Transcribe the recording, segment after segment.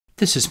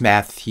This is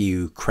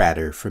Matthew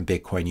Kratter from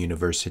Bitcoin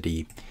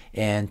University,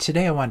 and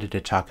today I wanted to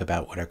talk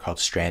about what are called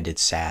stranded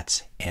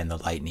sats and the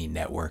Lightning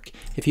Network.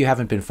 If you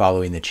haven't been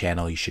following the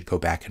channel, you should go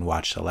back and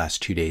watch the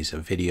last 2 days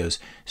of videos,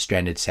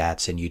 stranded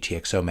sats and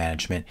UTXO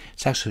management.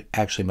 It's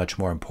actually much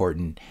more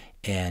important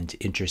and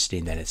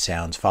interesting than it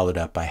sounds, followed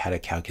up by how to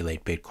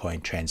calculate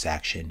Bitcoin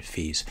transaction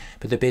fees.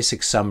 But the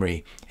basic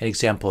summary, an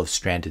example of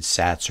stranded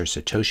sats or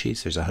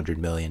satoshis, there's 100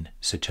 million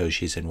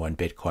satoshis in one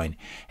Bitcoin.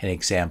 An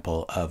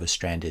example of a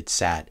stranded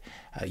sat,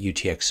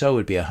 UTXO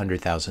would be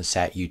 100,000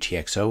 sat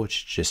UTXO, which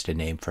is just a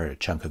name for a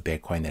chunk of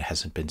Bitcoin that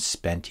hasn't been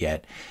spent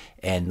yet.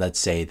 And let's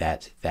say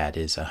that that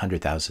is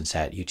 100,000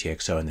 sat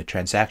UTXO, and the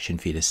transaction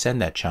fee to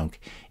send that chunk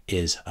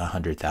is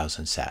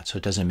 100,000 sats. So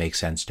it doesn't make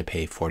sense to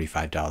pay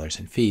 $45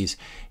 in fees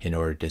in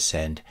order to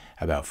send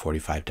about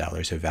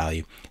 $45 of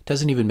value. It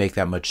doesn't even make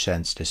that much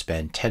sense to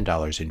spend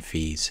 $10 in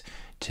fees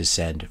to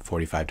send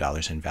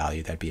 $45 in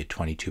value. That'd be a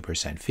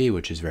 22% fee,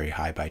 which is very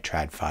high by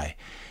TradFi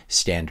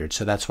standards.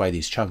 So that's why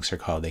these chunks are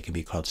called, they can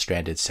be called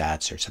stranded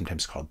sats or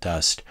sometimes called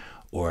dust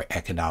or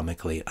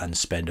economically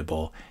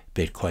unspendable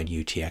Bitcoin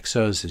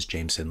UTXOs, as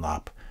James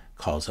Dunlop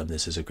calls them.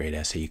 This is a great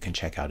essay you can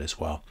check out as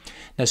well.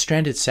 Now,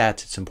 stranded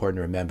sats, it's important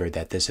to remember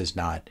that this is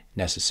not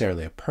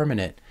necessarily a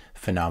permanent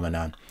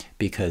phenomenon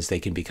because they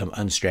can become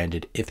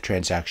unstranded if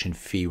transaction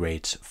fee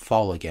rates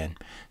fall again.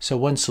 So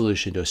one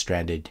solution to a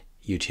stranded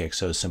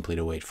UTXO is simply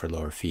to wait for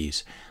lower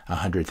fees.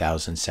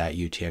 100,000 sat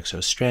UTXO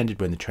is stranded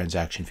when the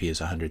transaction fee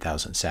is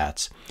 100,000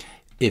 sats.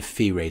 If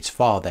fee rates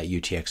fall, that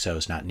UTXO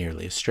is not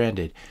nearly as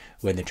stranded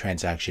when the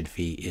transaction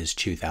fee is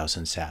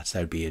 2,000 sats.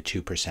 That would be a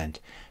 2%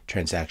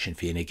 transaction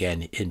fee. And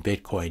again, in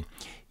Bitcoin,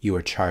 you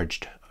are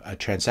charged a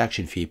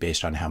transaction fee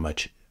based on how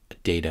much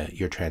data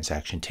your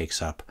transaction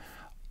takes up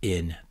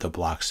in the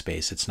block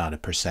space. It's not a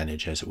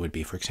percentage as it would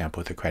be, for example,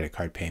 with a credit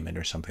card payment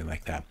or something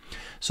like that.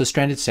 So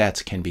stranded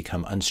sats can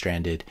become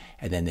unstranded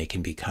and then they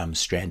can become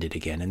stranded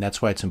again. And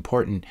that's why it's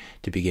important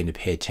to begin to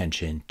pay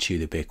attention to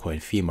the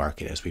Bitcoin fee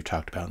market, as we've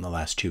talked about in the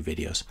last 2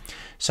 videos.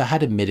 So how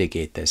to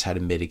mitigate this, how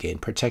to mitigate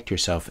and protect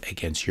yourself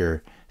against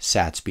your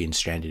sats being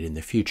stranded in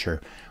the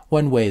future.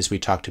 One way, as we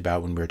talked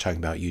about when we were talking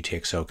about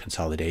UTXO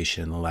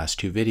consolidation in the last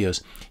 2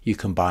 videos, you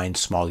combine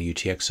small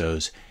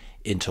UTXOs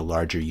into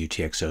larger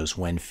UTXOs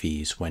when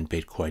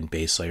Bitcoin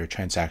base layer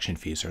transaction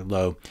fees are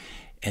low.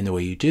 And the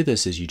way you do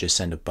this is you just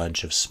send a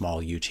bunch of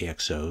small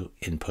UTXO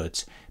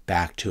inputs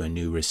back to a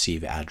new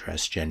receive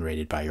address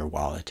generated by your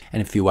wallet.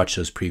 And if you watch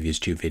those previous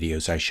 2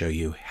 videos, I show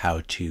you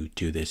how to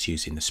do this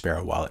using the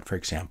Sparrow wallet, for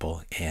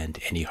example, and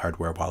any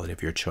hardware wallet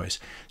of your choice.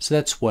 So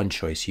that's one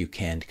choice. You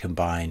can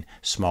combine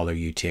smaller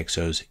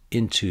UTXOs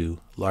into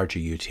larger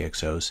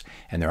UTXOs,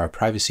 and there are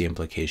privacy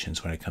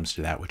implications when it comes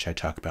to that, which I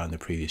talked about in the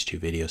previous 2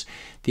 videos.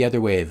 The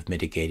other way of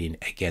mitigating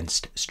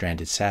against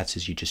stranded sats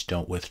is you just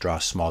don't withdraw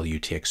small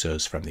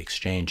UTXOs from the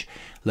exchange.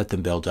 Let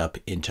them build up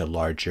into a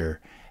larger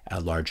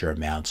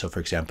amount. So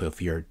for example,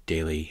 if you're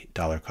daily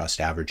dollar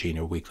cost averaging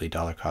or weekly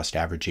dollar cost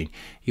averaging,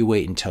 you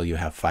wait until you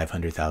have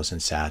 500,000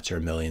 sats or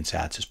 1 million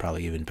sats is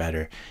probably even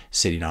better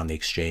sitting on the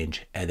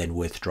exchange, and then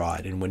withdraw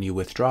it. And when you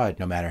withdraw it,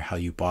 no matter how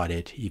you bought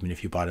it, even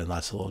if you bought it in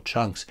lots of little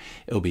chunks,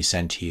 it will be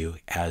sent to you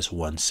as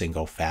one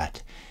single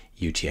fat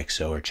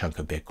UTXO or chunk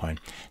of Bitcoin.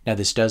 Now,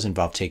 this does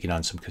involve taking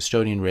on some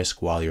custodian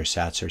risk while your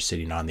sats are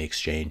sitting on the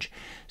exchange.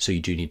 So you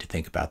do need to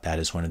think about that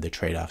as one of the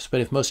trade-offs. But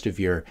if most of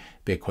your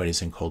Bitcoin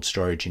is in cold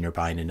storage and you're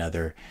buying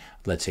another,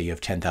 let's say you have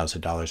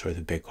 $10,000 worth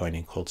of Bitcoin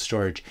in cold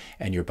storage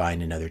and you're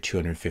buying another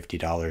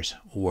 $250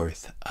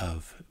 worth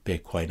of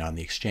Bitcoin on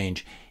the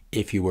exchange,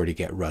 if you were to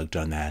get rugged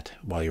on that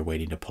while you're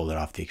waiting to pull it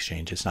off the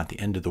exchange, it's not the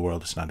end of the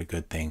world. It's not a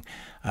good thing,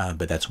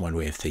 but that's one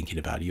way of thinking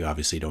about it. You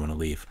obviously don't want to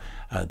leave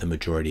the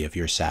majority of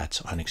your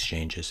sats on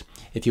exchanges.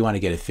 If you want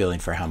to get a feeling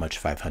for how much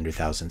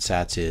 500,000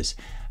 sats is,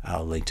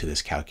 I'll link to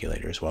this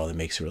calculator as well. It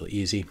makes it really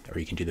easy, or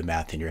you can do the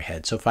math in your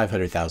head. So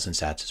 500,000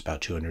 sats is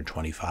about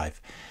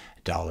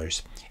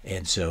 $225.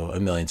 And so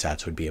 1 million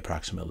sats would be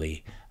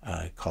approximately,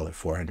 call it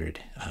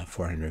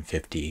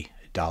 $450,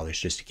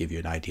 just to give you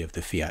an idea of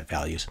the fiat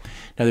values.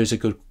 Now, there's a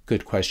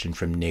good question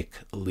from Nick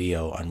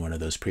Leo on one of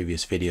those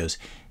previous videos.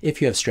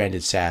 If you have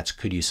stranded sats,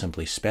 could you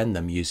simply spend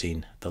them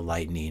using the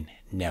Lightning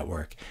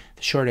Network?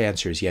 The short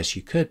answer is yes,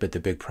 you could, but the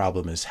big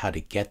problem is how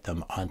to get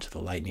them onto the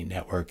Lightning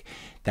Network.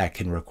 That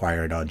can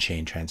require an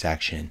on-chain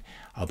transaction.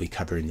 I'll be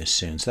covering this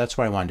soon. So that's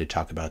what I wanted to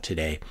talk about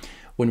today.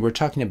 When we're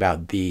talking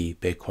about the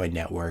Bitcoin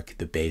network,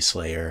 the base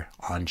layer,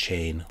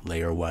 on-chain,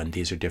 layer 1,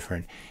 these are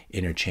different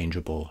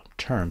interchangeable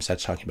terms.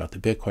 That's talking about the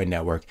Bitcoin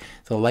network.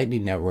 The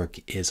Lightning Network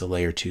is a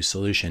layer 2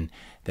 solution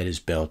that is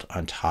built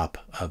on top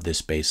of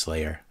this base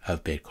layer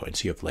of Bitcoin.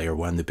 So you have layer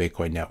 1, the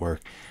Bitcoin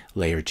network,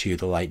 layer 2,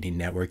 the Lightning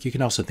Network. You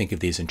can also think of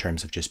these in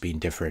terms of just being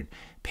different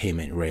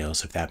payment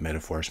rails, if that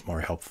metaphor is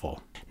more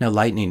helpful. Now,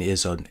 Lightning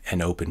is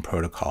an open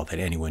protocol that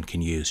anyone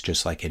can use,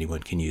 just like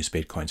anyone can use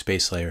Bitcoin's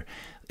base layer.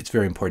 It's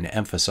very important to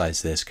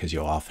emphasize this because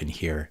you'll often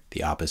hear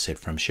the opposite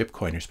from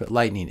shitcoiners, but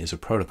Lightning is a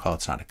protocol.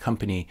 It's not a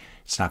company.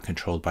 It's not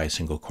controlled by a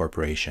single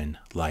corporation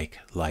like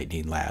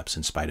Lightning Labs,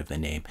 in spite of the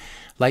name.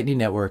 Lightning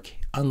Network,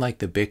 unlike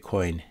the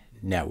Bitcoin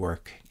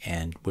network,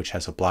 and which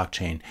has a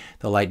blockchain.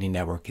 The Lightning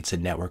Network, it's a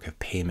network of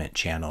payment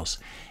channels.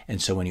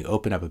 And so when you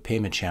open up a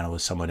payment channel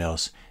with someone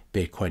else,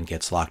 Bitcoin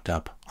gets locked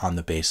up on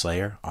the base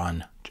layer,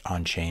 on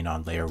chain,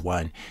 on layer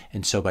 1.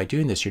 And so by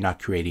doing this, you're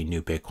not creating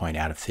new Bitcoin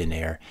out of thin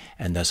air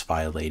and thus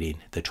violating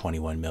the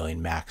 21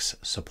 million max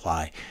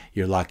supply.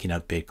 You're locking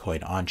up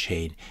Bitcoin on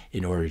chain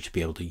in order to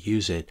be able to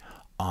use it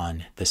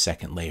on the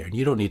second layer. And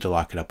you don't need to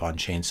lock it up on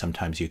chain.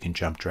 Sometimes you can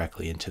jump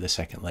directly into the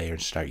second layer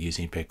and start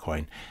using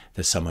Bitcoin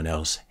that someone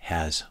else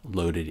has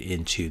loaded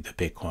into the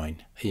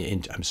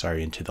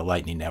into the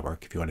Lightning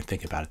Network, if you want to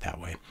think about it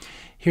that way.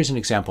 Here's an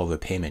example of a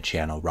payment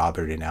channel.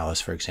 Robert and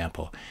Alice, for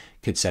example,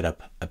 could set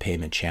up a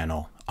payment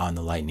channel on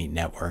the Lightning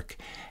Network.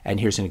 And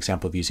here's an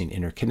example of using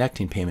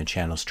interconnecting payment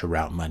channels to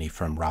route money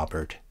from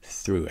Robert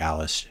through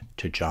Alice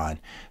to John.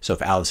 So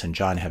if Alice and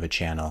John have a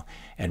channel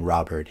and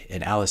Robert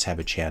and Alice have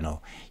a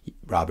channel,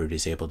 Robert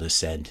is able to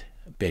send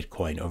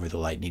Bitcoin over the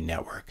Lightning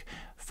Network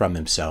from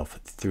himself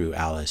through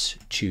Alice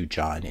to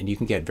John. And you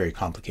can get very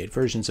complicated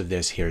versions of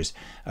this. Here's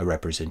a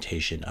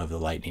representation of the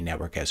Lightning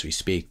Network as we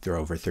speak. There are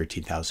over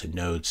 13,000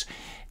 nodes.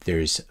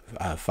 There's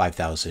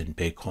 5,000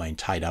 Bitcoin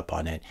tied up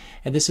on it.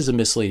 And this is a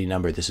misleading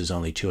number. This is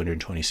only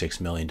 $226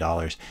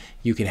 million.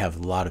 You can have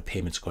a lot of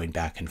payments going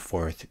back and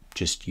forth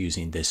just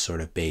using this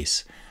sort of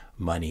base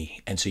money.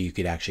 And so you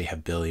could actually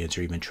have billions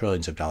or even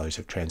trillions of dollars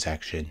of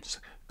transactions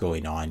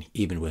going on,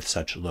 even with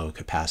such low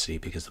capacity,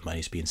 because the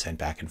money's being sent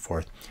back and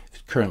forth.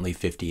 Currently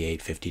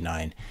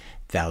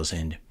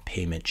 59,000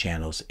 payment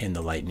channels in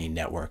the Lightning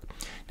Network.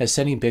 Now,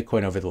 sending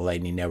Bitcoin over the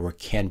Lightning Network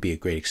can be a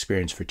great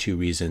experience for two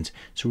reasons.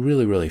 It's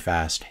really, really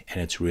fast,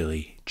 and it's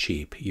really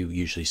cheap. You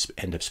usually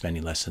end up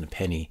spending less than a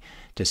penny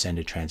to send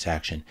a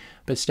transaction.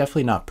 But it's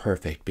definitely not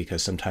perfect,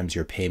 because sometimes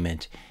your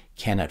payment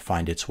cannot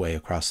find its way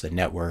across the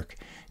network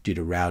due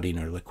to routing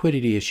or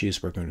liquidity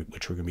issues, which we're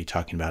going to be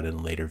talking about in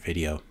a later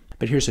video.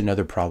 But here's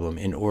another problem.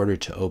 In order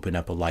to open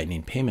up a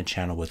Lightning payment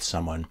channel with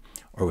someone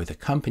or with a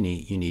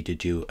company, you need to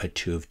do a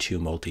 2 of 2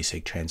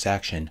 multi-sig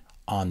transaction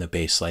on the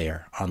base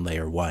layer, on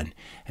layer 1.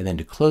 And then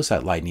to close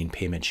that Lightning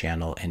payment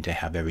channel and to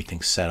have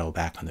everything settle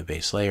back on the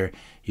base layer,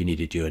 you need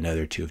to do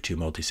another 2 of 2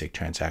 multi-sig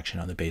transaction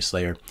on the base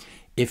layer.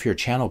 If your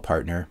channel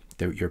partner,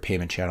 your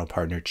payment channel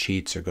partner,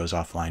 cheats or goes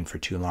offline for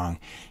too long,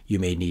 you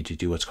may need to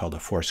do what's called a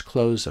forced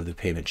close of the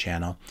payment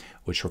channel,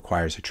 which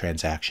requires a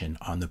transaction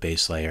on the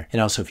base layer.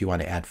 And also, if you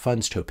want to add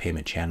funds to a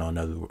payment channel,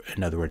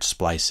 in other words,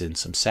 splice in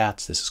some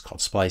sats, this is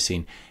called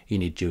splicing, you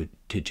need to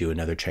do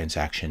another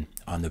transaction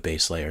on the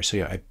base layer.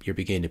 So you're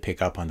beginning to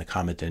pick up on the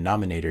common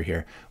denominator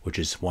here, which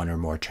is one or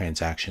more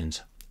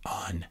transactions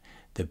on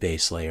the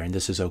base layer. And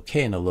this is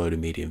okay in a low to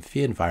medium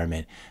fee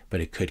environment, but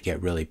it could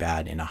get really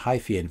bad in a high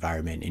fee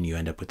environment, and you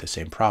end up with the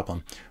same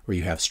problem where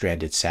you have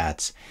stranded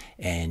sats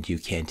and you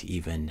can't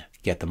even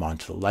get them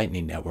onto the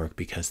Lightning Network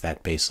because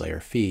that base layer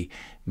fee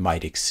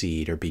might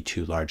exceed or be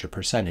too large a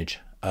percentage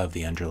of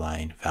the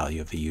underlying value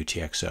of the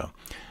UTXO.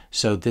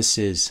 So this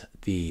is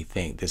the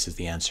thing. This is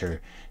the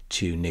answer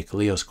to Nick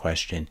Leo's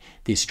question.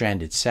 These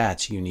stranded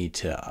sats, you need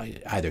to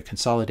either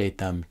consolidate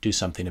them, do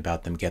something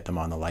about them, get them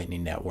on the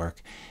Lightning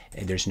Network.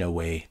 And there's no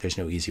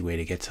easy way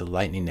to get to the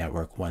Lightning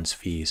Network once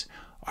fees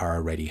are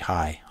already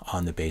high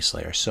on the base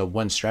layer. So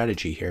one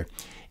strategy here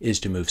is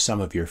to move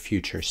some of your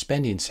future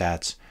spending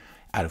sats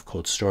out of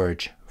cold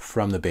storage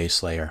from the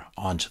base layer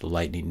onto the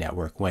Lightning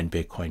Network when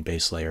Bitcoin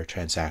base layer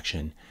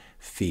transaction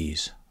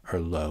fees are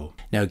low.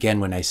 Now,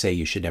 again, when I say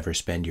you should never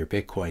spend your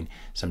Bitcoin,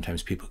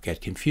 sometimes people get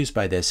confused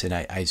by this, and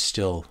I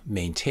still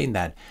maintain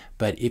that.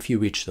 But if you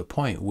reach the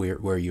point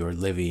where you're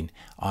living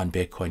on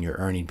Bitcoin, you're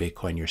earning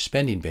Bitcoin, you're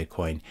spending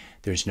Bitcoin,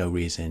 there's no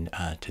reason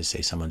to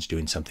say someone's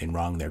doing something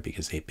wrong there,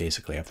 because they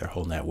basically have their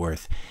whole net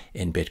worth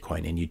in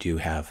Bitcoin. And you do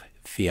have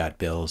fiat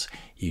bills,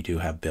 you do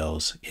have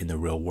bills in the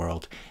real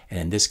world. And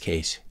in this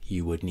case,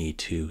 you would need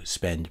to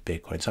spend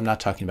Bitcoin. So I'm not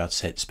talking about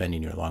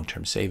spending your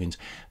long-term savings,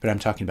 but I'm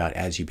talking about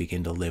as you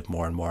begin to live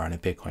more and more on a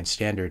Bitcoin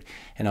standard,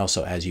 and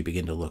also as you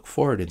begin to look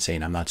forward and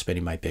saying, I'm not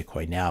spending my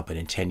Bitcoin now, but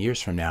in 10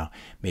 years from now,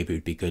 maybe it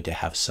would be good to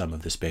have some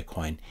of this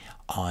Bitcoin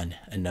on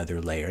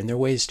another layer. And there are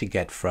ways to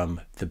get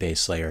from the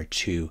base layer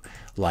to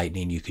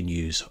Lightning. You can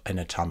use an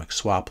atomic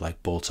swap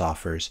like Boltz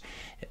offers.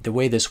 The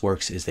way this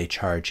works is they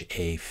charge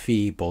a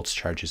fee. Boltz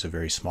charges a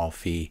very small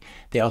fee.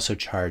 They also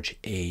charge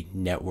a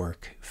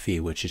network fee,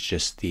 which is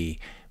just the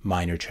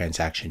minor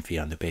transaction fee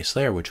on the base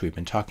layer, which we've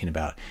been talking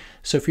about.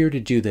 So if you were to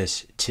do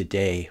this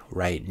today,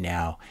 right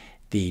now,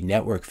 the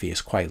network fee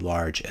is quite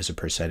large as a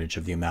percentage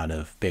of the amount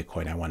of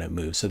Bitcoin I want to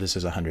move. So this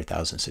is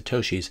 100,000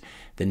 Satoshis.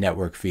 The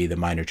network fee, the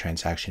minor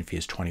transaction fee,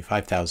 is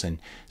 25,000.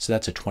 So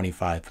that's a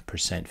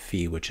 25%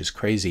 fee, which is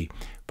crazy.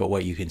 But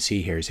what you can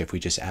see here is if we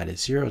just add a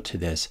 0 to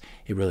this,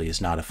 it really is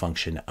not a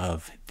function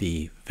of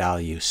the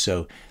value.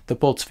 So the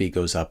Boltz fee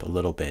goes up a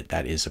little bit.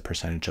 That is a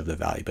percentage of the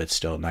value, but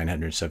still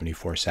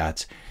 974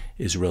 sats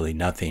is really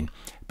nothing.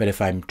 But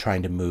if I'm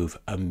trying to move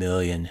 1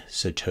 million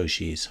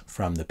Satoshis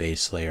from the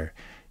base layer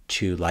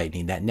to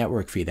Lightning, that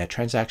network fee, that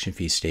transaction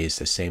fee stays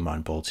the same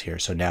on Boltz here.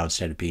 So now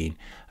instead of being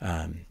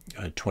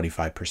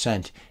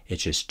 25%,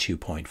 it's just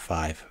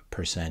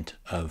 2.5%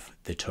 of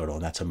the total.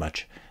 And that's a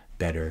much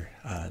better,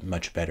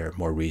 much better,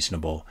 more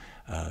reasonable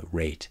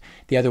rate.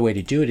 The other way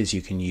to do it is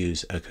you can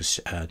use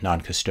a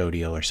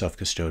non-custodial or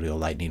self-custodial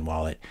Lightning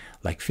wallet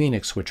like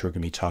Phoenix, which we're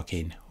going to be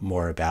talking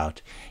more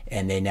about.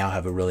 And they now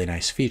have a really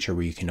nice feature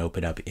where you can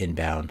open up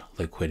inbound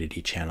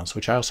liquidity channels,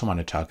 which I also want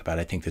to talk about.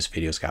 I think this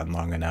video's gotten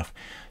long enough,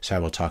 so I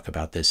will talk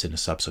about this in a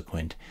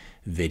subsequent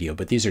video.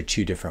 But these are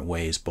two different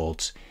ways,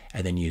 Boltz,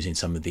 and then using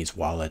some of these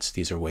wallets.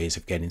 These are ways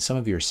of getting some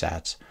of your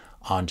sats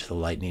onto the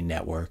Lightning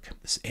Network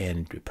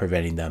and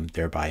preventing them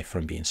thereby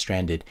from being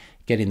stranded,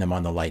 getting them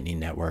on the Lightning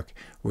Network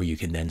where you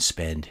can then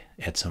spend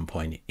at some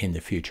point in the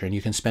future. And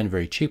you can spend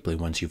very cheaply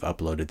once you've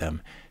uploaded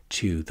them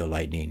to the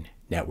Lightning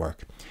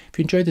Network. If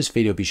you enjoyed this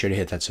video, be sure to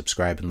hit that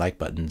subscribe and like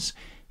buttons.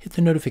 Hit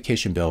the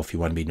notification bell if you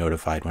want to be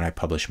notified when I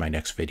publish my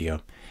next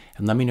video.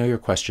 And let me know your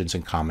questions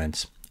and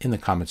comments in the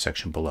comment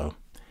section below.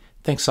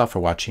 Thanks all for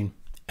watching,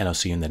 and I'll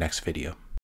see you in the next video.